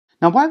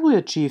Now, while we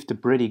achieved a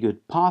pretty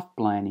good path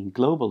planning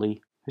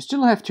globally, we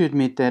still have to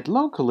admit that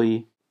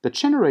locally, the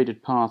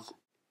generated path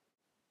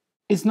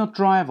is not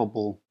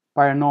drivable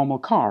by a normal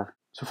car.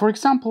 So for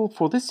example,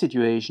 for this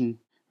situation,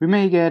 we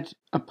may get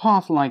a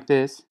path like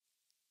this,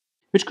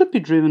 which could be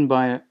driven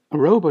by a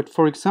robot,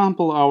 for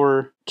example,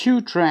 our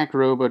 2-track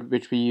robot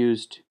which we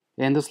used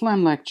in the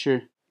SLAM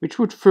lecture, which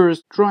would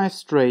first drive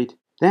straight,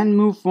 then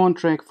move one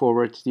track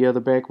forward, the other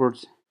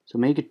backwards, so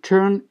make a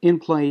turn in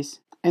place,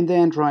 and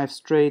then drive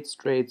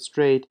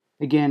straight,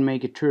 again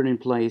make a turn in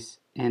place,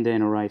 and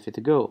then arrive at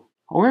the goal.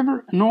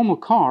 However, a normal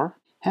car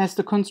has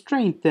the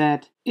constraint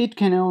that it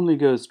can only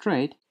go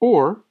straight,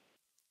 or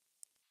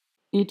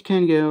it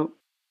can go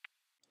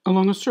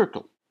along a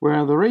circle,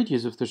 where the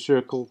radius of the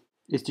circle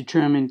is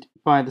determined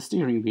by the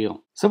steering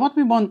wheel. So what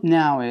we want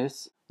now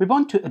is, we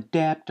want to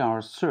adapt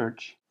our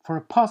search for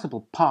a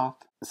possible path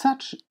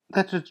such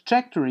that the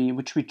trajectory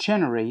which we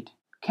generate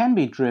can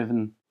be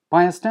driven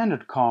by a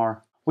standard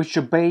car which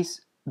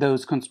obeys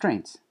those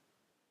constraints.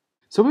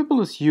 So we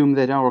will assume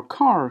that our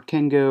car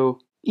can go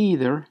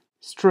either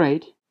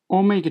straight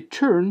or make a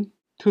turn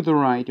to the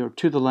right or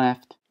to the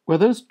left, where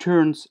those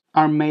turns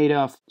are made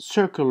of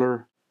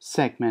circular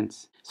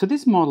segments. So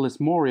this model is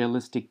more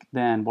realistic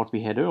than what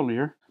we had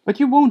earlier, but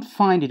you won't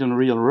find it on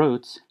real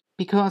roads,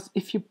 because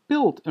if you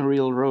build a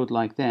real road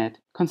like that,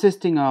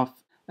 consisting of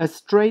a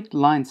straight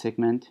line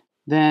segment,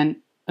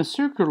 then a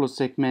circular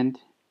segment,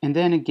 and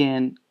then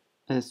again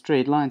a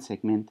straight line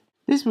segment,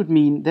 this would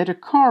mean that a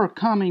car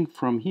coming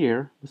from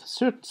here with a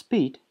certain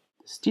speed,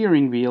 the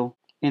steering wheel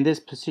in this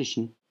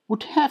position,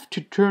 would have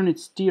to turn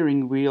its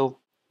steering wheel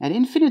at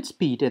infinite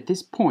speed at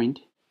this point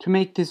to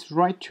make this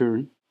right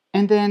turn,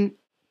 and then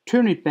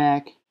turn it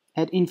back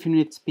at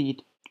infinite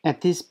speed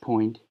at this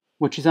point,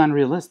 which is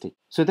unrealistic.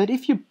 So that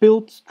if you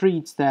build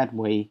streets that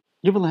way,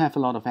 you will have a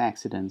lot of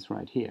accidents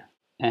right here,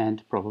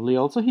 and probably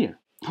also here.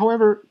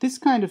 However, this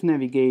kind of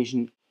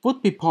navigation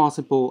would be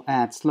possible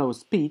at slow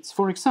speeds,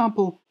 for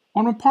example,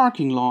 on a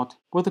parking lot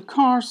where the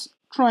cars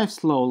drive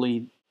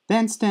slowly,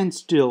 then stand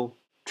still,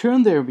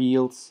 turn their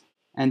wheels,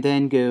 and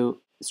then go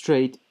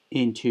straight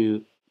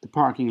into the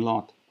parking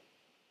lot.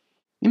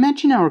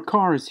 Imagine our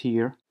car is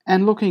here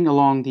and looking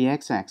along the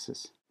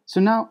x-axis. So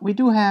now we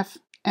do have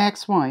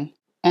x, y,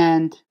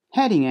 and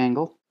heading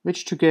angle,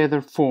 which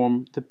together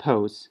form the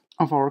pose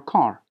of our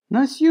car.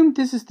 Now assume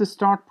this is the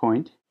start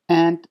point,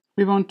 and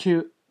we want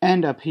to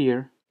end up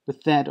here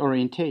with that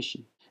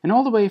orientation. And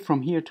all the way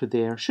from here to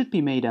there should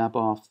be made up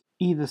of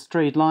either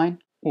straight line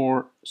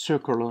or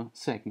circular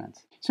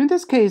segments. So in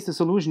this case, the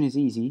solution is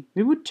easy.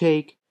 We would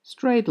take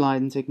straight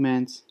line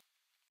segments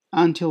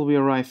until we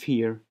arrive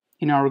here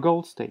in our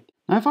goal state.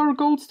 Now if our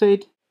goal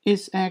state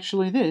is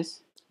actually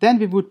this, then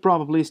we would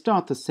probably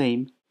start the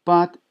same,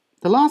 but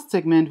the last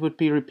segment would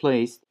be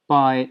replaced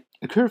by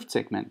a curved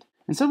segment.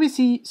 And so we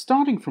see,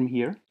 starting from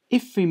here,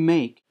 if we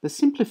make the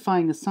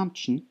simplifying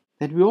assumption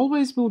that we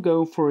always will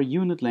go for a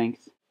unit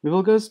length, we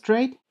will go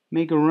straight,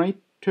 make a right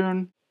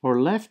turn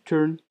or left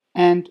turn,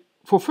 and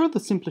for further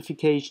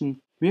simplification,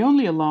 we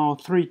only allow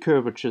 3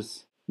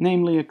 curvatures,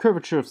 namely a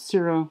curvature of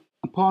 0,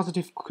 a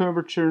positive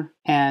curvature,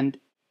 and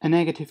a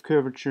negative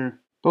curvature,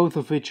 both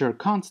of which are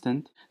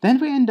constant. Then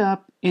we end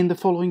up in the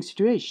following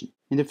situation.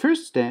 In the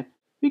first step,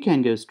 we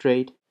can go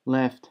straight,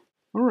 left,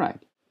 or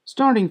right.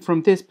 Starting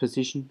from this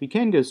position, we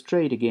can go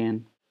straight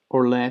again,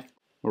 or left,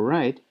 or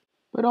right,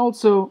 but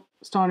also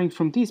starting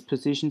from these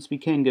positions, we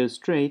can go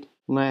straight,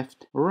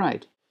 left, or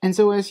right. And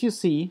so as you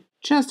see,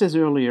 just as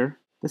earlier,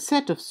 the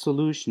set of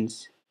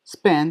solutions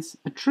spans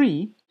a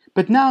tree,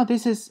 but now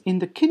this is in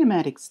the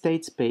kinematic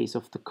state space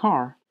of the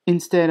car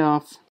instead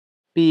of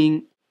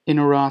being in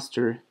a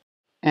raster,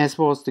 as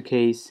was the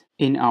case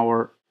in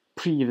our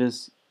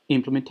previous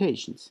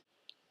implementations.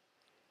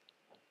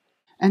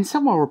 And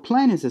so our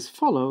plan is as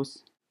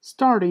follows.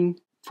 Starting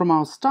from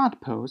our start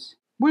pose,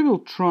 we will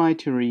try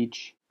to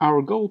reach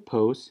our goal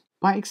pose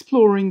by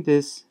exploring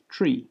this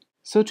tree.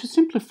 So to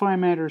simplify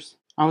matters,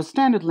 our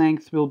standard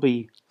length will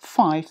be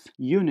 5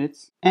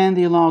 units, and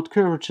the allowed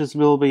curvatures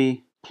will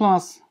be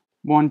plus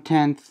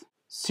 1/10,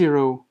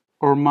 0,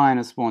 or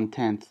minus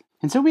 1/10.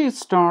 And so we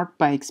start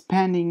by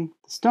expanding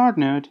the start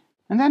node,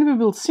 and then we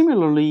will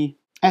similarly,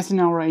 as in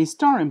our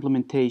A-star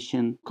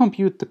implementation,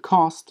 compute the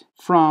cost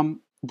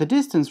from the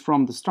distance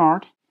from the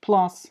start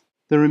plus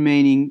the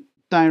remaining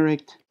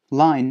direct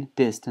line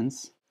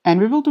distance, and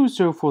we will do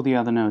so for the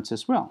other nodes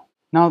as well.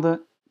 Now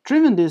the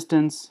driven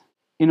distance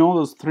in all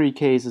those 3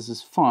 cases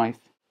is 5,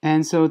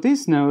 and so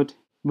this node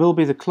will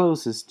be the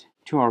closest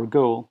to our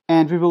goal,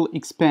 and we will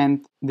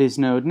expand this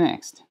node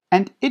next.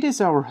 And it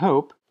is our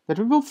hope that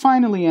we will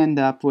finally end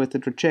up with a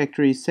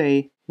trajectory,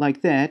 say,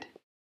 like that,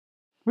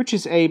 which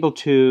is able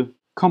to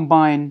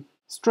combine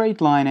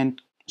straight line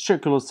and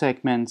circular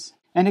segments.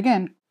 And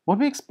again, what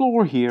we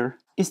explore here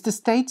is the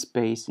state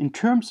space in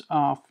terms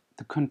of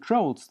the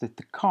controls that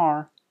the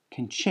car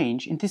can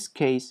change, in this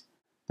case,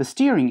 the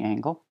steering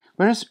angle,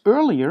 whereas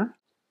earlier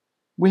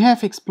we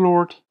have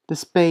explored the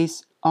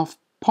space of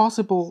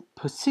possible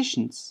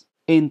positions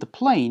in the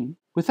plane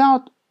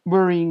without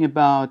worrying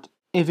about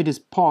if it is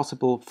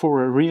possible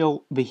for a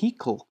real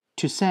vehicle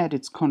to set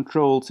its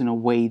controls in a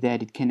way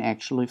that it can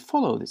actually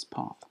follow this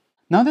path.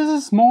 Now there's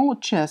a small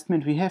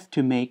adjustment we have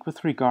to make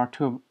with regard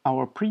to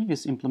our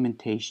previous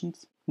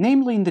implementations,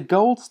 namely in the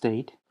goal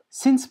state,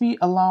 since we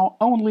allow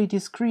only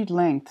discrete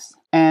lengths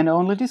and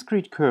only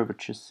discrete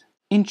curvatures.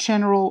 In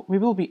general, we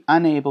will be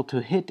unable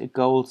to hit a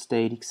goal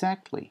state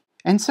exactly.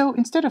 And so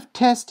instead of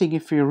testing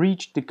if we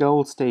reached the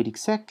goal state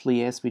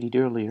exactly as we did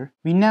earlier,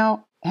 we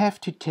now have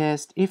to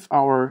test if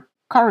our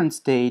current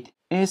state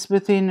is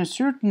within a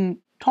certain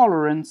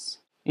tolerance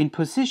in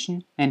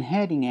position and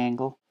heading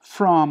angle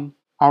from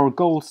our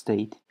goal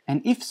state,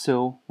 and if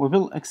so, we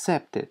will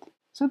accept it.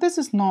 So this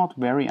is not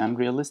very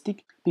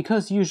unrealistic,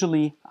 because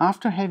usually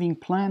after having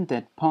planned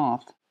that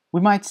path,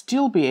 we might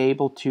still be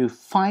able to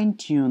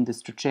fine-tune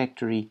this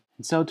trajectory,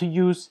 and so to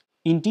use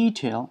in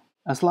detail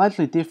a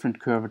slightly different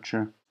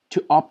curvature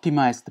to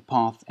optimize the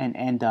path and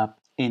end up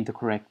in the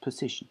correct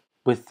position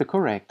with the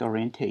correct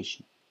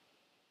orientation.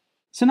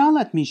 So now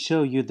let me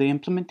show you the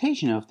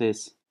implementation of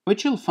this,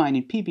 which you'll find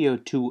in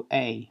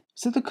PBO2A.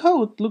 So the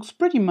code looks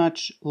pretty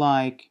much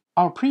like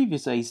our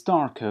previous A*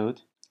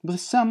 code with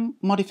some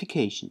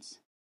modifications.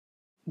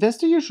 There's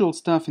the usual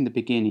stuff in the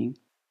beginning,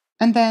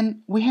 and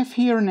then we have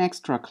here an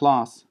extra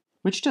class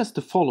which does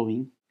the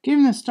following.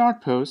 Given a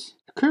start pose,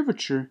 a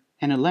curvature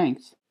and a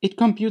length, it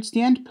computes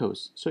the end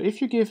pose. So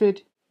if you give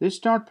it this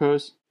start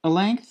pose, a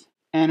length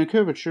and a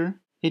curvature,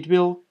 it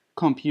will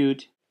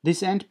compute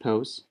this end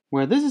pose,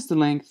 where this is the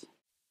length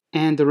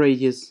and the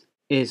radius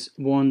is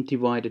 1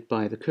 divided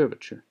by the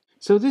curvature.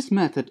 So this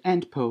method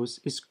endPose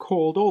is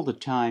called all the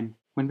time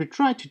when we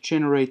try to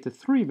generate the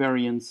 3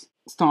 variants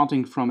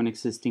starting from an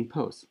existing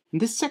pose.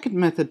 And this second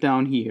method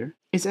down here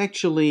is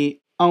actually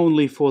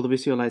only for the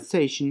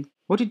visualization.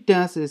 What it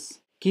does is,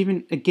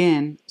 given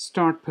again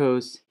start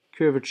pose,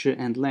 curvature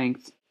and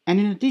length, and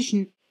in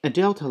addition a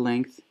delta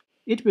length,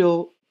 it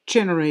will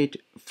generate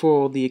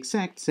for the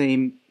exact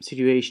same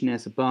situation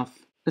as above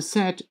a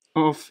set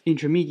of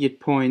intermediate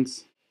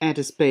points at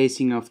a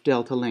spacing of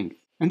delta length.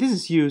 And this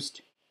is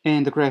used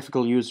in the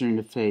graphical user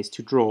interface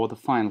to draw the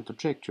final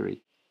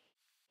trajectory.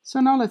 So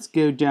now let's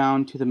go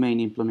down to the main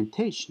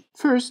implementation.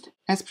 First,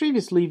 as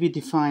previously, we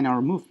define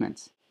our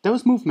movements.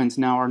 Those movements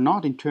now are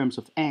not in terms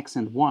of x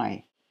and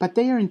y, but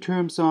they are in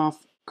terms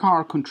of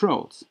car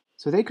controls.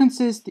 So they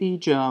consist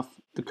each of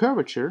the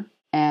curvature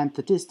and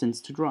the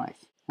distance to drive.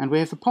 And we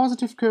have a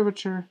positive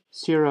curvature,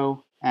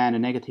 0, and a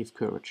negative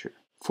curvature,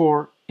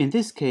 for, in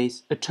this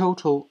case, a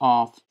total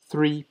of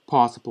 3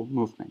 possible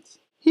movements.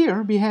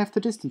 Here we have the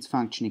distance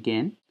function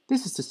again.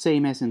 This is the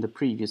same as in the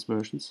previous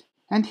versions.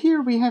 And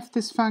here we have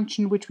this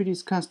function which we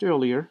discussed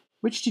earlier,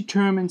 which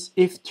determines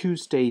if 2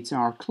 states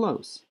are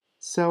close.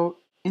 So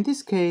in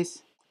this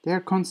case, they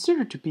are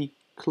considered to be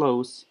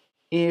close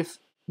if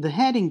the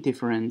heading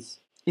difference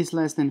is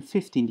less than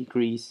 15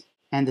 degrees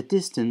and the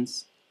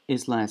distance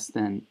is less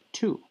than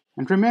 2.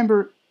 And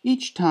remember,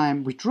 each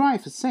time we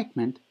drive a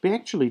segment, we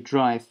actually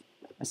drive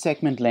a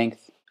segment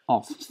length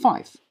of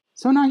 5.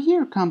 So now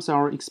here comes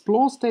our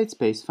explore state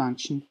space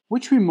function,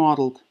 which we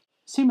modeled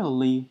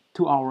similarly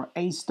to our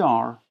A*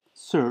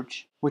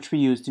 search, which we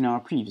used in our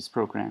previous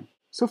program.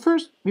 So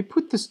first, we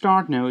put the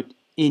start node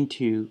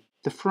into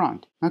the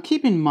front. Now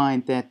keep in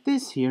mind that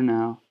this here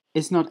now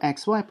is not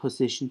XY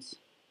positions,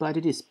 but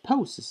it is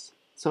poses.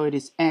 So it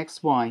is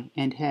X, Y,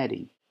 and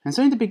heading. And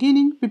so in the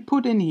beginning, we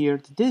put in here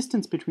the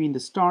distance between the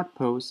start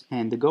pose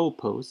and the goal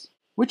pose,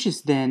 which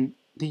is then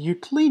the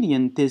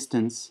Euclidean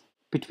distance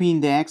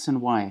between the X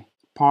and Y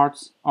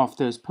parts of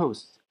those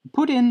poses. We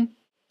put in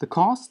the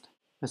cost,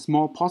 a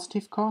small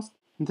positive cost,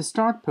 in the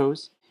start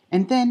pose,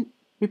 and then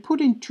we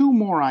put in 2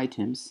 more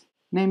items,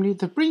 namely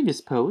the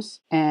previous pose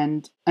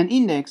and an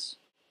index,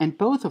 and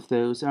both of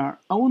those are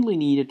only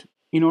needed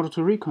in order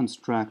to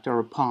reconstruct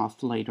our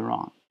path later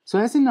on. So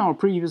as in our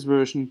previous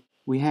version,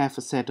 we have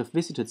a set of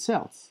visited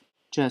cells,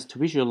 just to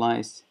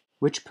visualize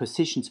which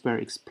positions were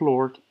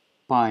explored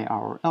by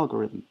our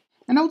algorithm.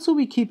 And also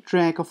we keep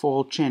track of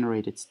all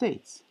generated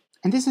states.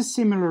 And this is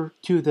similar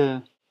to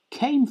the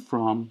came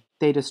from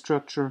data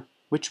structure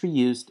which we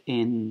used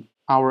in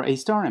our A*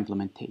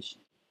 implementation.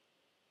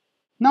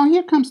 Now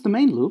here comes the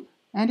main loop,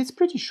 and it's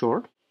pretty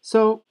short,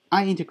 so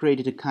I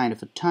integrated a kind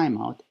of a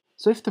timeout.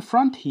 So if the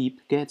front heap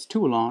gets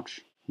too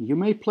large, you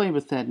may play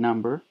with that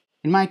number.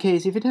 In my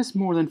case, if it has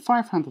more than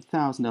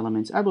 500,000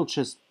 elements, I will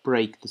just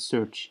break the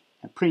search,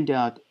 print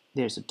out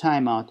there's a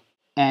timeout,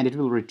 and it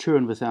will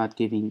return without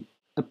giving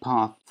a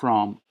path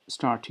from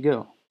start to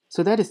go.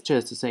 So that is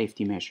just a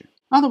safety measure.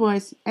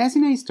 Otherwise, as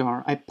in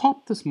A*, I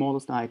pop the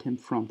smallest item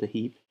from the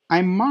heap.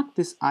 I mark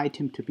this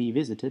item to be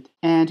visited,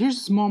 and here's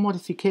a small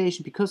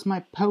modification because my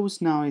pose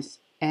now is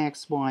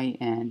X, Y,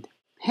 and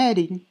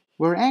heading,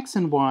 where X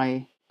and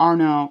Y are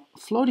now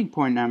floating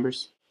point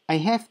numbers. I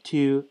have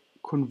to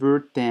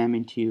convert them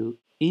into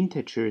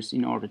integers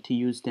in order to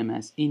use them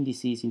as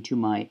indices into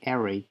my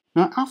array.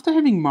 Now, after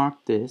having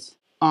marked this,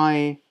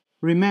 I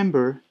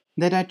remember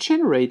that I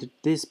generated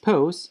this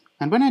pose,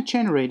 and when I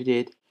generated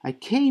it, I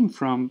came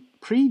from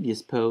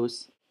previous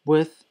pose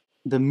with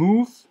the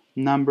move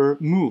number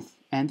move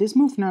and this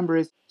move number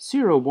is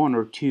 0, 1,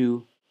 or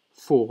 2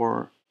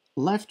 for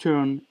left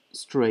turn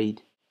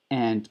straight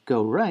and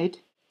go right.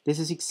 This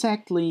is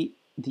exactly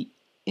the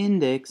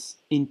index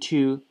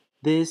into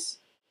this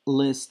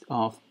list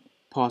of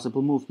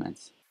possible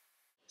movements.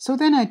 So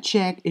then I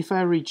check if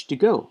I reach the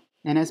goal.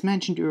 And as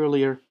mentioned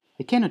earlier,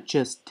 I cannot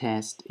just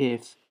test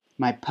if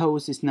my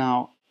pose is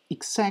now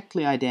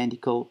exactly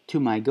identical to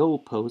my goal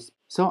pose.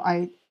 So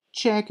I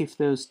check if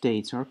those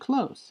states are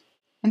close.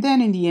 And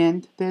then in the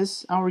end,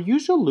 there's our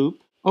usual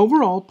loop,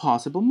 overall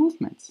possible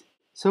movements.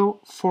 So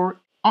for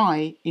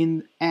I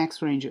in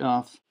X range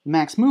of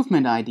max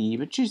movement ID,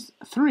 which is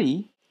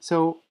 3,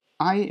 so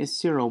I is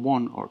 0,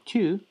 1, or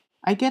 2,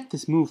 I get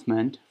this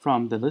movement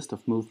from the list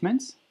of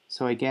movements.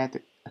 So I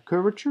get a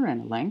curvature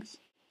and a length,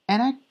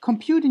 and I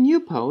compute a new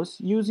pose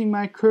using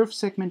my curve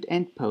segment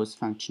end pose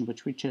function,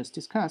 which we just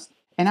discussed.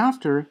 And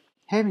after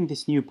having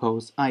this new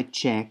pose, I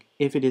check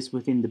if it is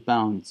within the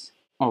bounds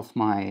of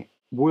my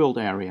world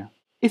area.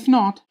 If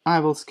not, I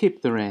will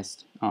skip the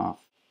rest of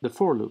the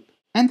for loop.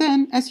 And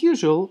then, as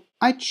usual,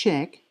 I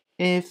check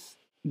if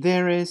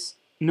there is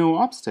no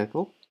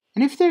obstacle,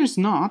 and if there is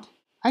not,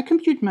 I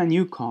compute my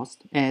new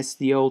cost as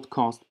the old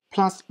cost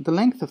plus the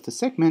length of the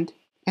segment,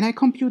 and I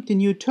compute the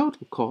new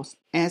total cost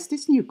as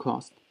this new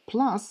cost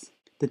plus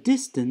the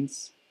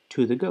distance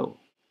to the goal.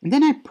 And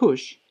then I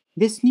push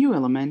this new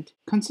element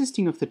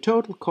consisting of the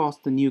total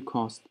cost, the new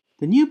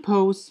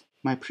pose,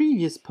 my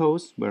previous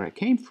pose where I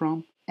came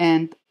from,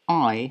 and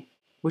I,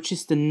 which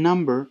is the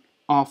number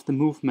of the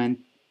movement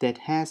that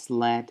has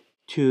led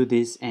to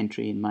this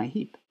entry in my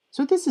heap.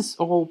 So this is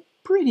all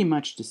pretty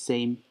much the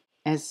same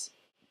as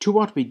to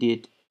what we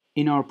did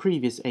in our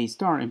previous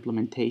A-star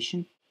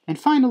implementation. And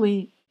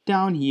finally,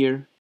 down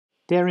here,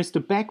 there is the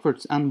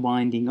backwards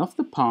unwinding of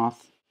the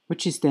path,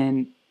 which is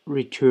then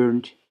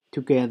returned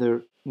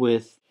together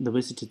with the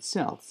visited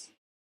cells.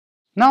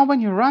 Now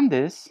when you run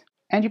this,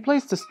 and you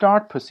place the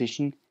start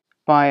position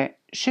by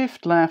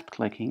shift left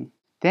clicking,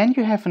 then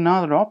you have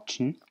another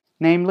option,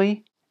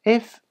 namely,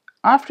 if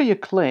after you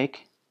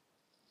click,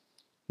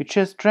 you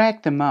just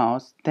drag the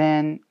mouse,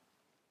 then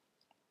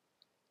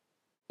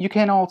you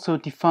can also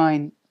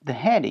define the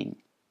heading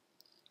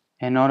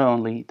and not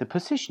only the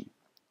position.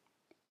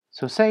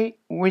 So say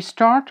we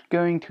start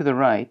going to the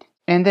right,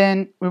 and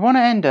then we want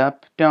to end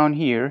up down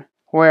here,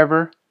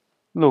 however,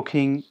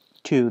 looking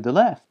to the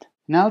left.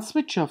 Now I'll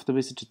switch off the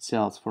visited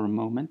cells for a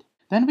moment.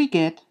 Then we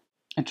get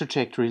a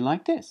trajectory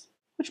like this,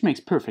 which makes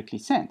perfectly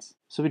sense.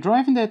 So we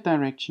drive in that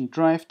direction,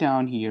 drive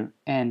down here,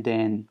 and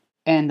then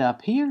end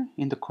up here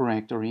in the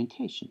correct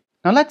orientation.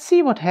 Now let's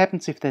see what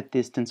happens if that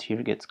distance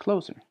here gets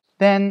closer.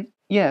 Then,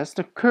 yes,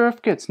 the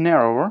curve gets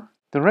narrower,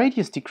 the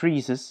radius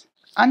decreases,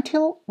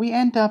 until we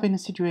end up in a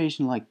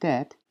situation like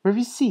that, where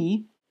we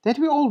see that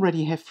we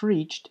already have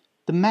reached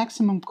the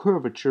maximum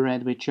curvature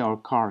at which our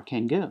car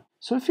can go.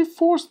 So if we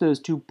force those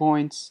 2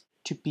 points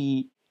to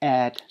be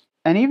at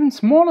an even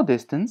smaller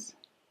distance,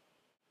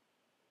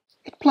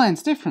 it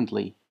plans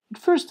differently. It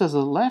first does a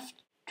left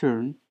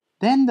turn,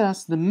 then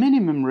does the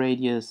minimum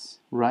radius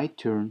right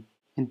turn,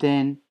 and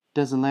then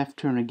does a left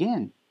turn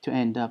again to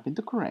end up in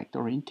the correct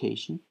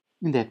orientation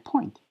in that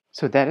point.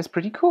 So that is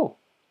pretty cool.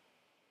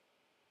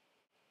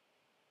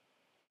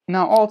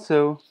 Now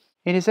also,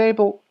 it is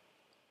able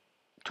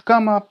to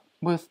come up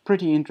with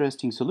pretty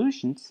interesting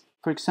solutions.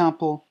 For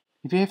example,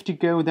 if you have to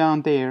go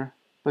down there,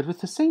 but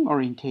with the same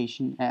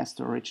orientation as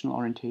the original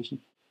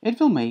orientation, it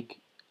will make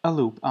a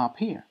loop up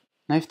here.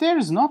 Now if there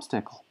is an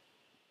obstacle,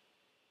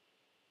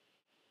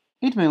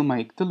 it will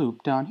make the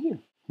loop down here.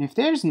 And if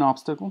there is an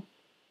obstacle,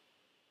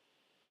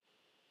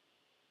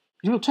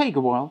 it will take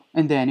a while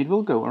and then it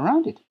will go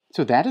around it.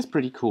 So that is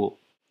pretty cool.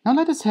 Now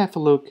let us have a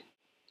look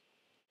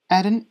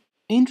at an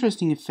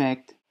interesting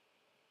effect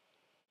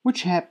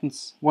which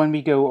happens when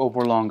we go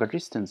over longer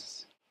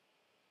distances.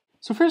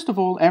 So first of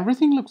all,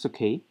 everything looks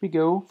okay. We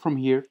go from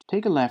here,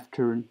 take a left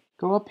turn,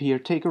 go up here,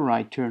 take a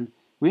right turn.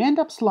 We end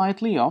up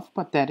slightly off,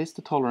 but that is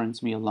the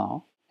tolerance we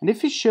allow. And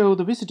if we show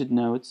the visited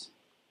nodes,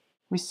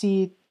 we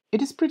see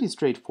it is pretty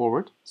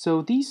straightforward.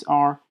 So these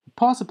are the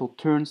possible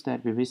turns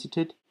that we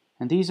visited,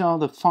 and these are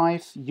the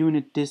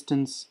 5-unit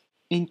distance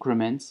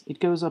increments. It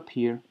goes up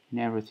here and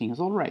everything is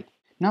all right.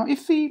 Now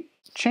if we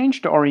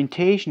change the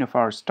orientation of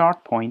our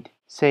start point,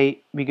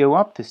 say we go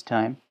up this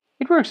time,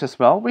 it works as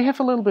well. We have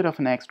a little bit of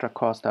an extra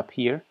cost up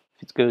here.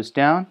 If it goes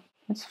down,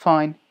 it's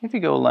fine. If we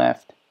go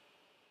left,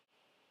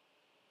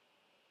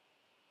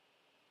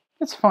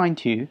 it's fine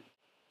too.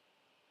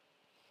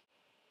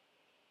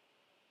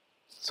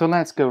 So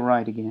let's go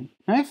right again.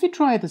 Now if we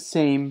try the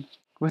same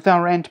with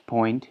our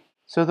endpoint,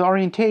 so the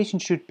orientation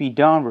should be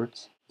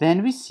downwards,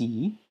 then we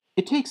see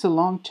it takes a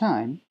long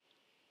time.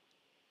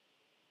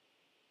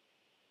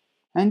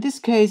 In this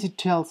case it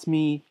tells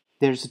me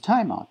there's a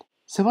timeout.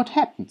 So what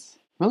happens?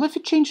 Well, if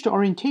we change the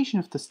orientation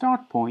of the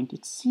start point,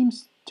 it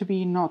seems to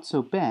be not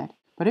so bad.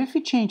 But if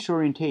we change the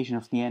orientation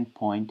of the end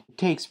point, it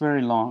takes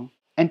very long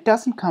and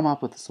doesn't come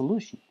up with a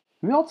solution.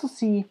 We also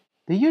see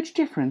the huge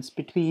difference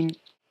between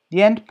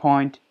the end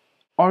point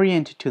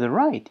oriented to the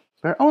right,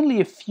 where only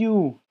a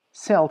few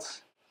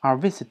cells are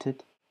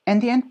visited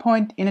and the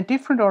endpoint in a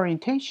different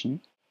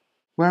orientation,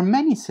 where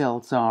many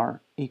cells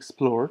are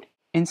explored,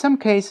 in some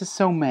cases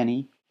so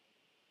many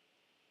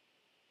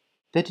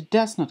that it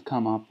does not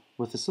come up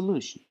with a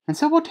solution. And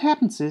so what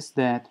happens is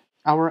that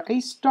our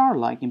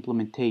A*-like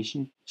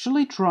implementation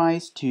usually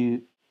tries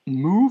to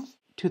move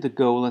to the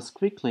goal as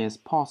quickly as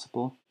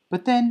possible,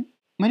 but then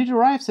when it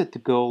arrives at the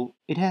goal,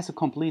 it has a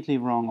completely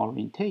wrong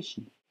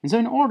orientation. And so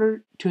in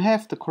order to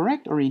have the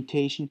correct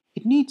orientation,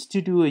 it needs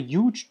to do a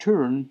huge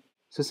turn.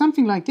 So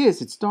something like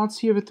this, it starts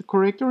here with the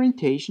correct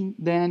orientation,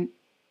 then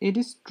it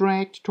is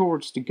dragged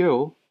towards the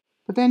goal,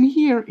 but then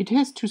here it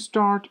has to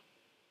start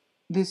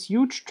this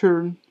huge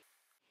turn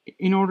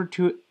in order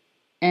to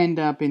end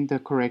up in the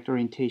correct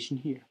orientation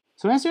here.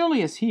 So as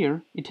early as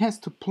here, it has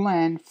to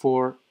plan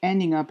for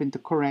ending up in the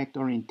correct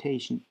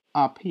orientation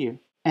up here.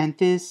 And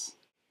this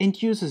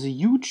induces a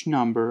huge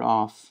number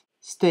of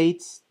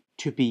states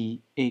to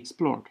be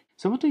explored.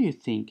 So what do you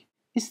think?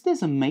 Is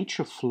this a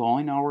major flaw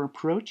in our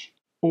approach?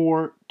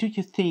 Or do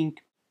you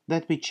think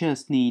that we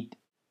just need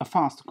a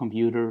faster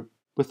computer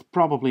with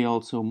probably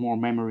also more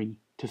memory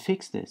to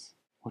fix this?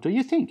 What do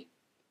you think?